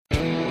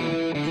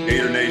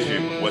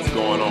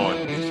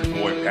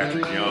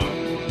Patrick Young,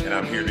 and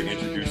I'm here to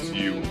introduce to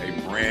you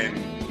a brand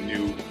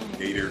new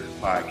Gator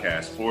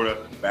podcast,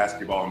 Florida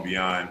Basketball and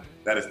Beyond.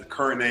 That is the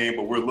current name,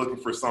 but we're looking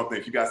for something.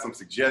 If you got some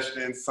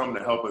suggestions, something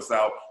to help us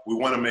out, we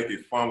want to make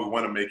it fun. We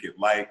want to make it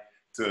light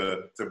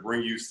to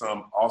bring you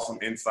some awesome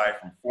insight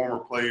from former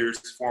players,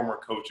 former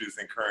coaches,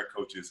 and current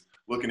coaches.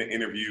 Looking to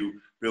interview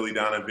Billy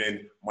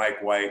Donovan,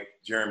 Mike White,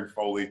 Jeremy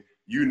Foley.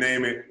 You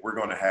name it, we're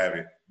going to have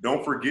it.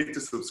 Don't forget to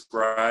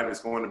subscribe.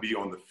 It's going to be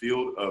on the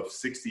Field of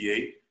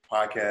 68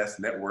 podcast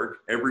network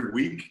every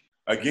week.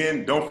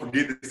 Again, don't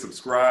forget to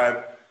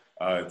subscribe.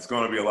 It's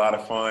going to be a lot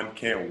of fun.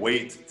 Can't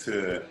wait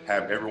to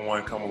have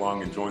everyone come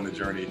along and join the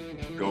journey.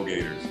 Go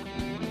Gators.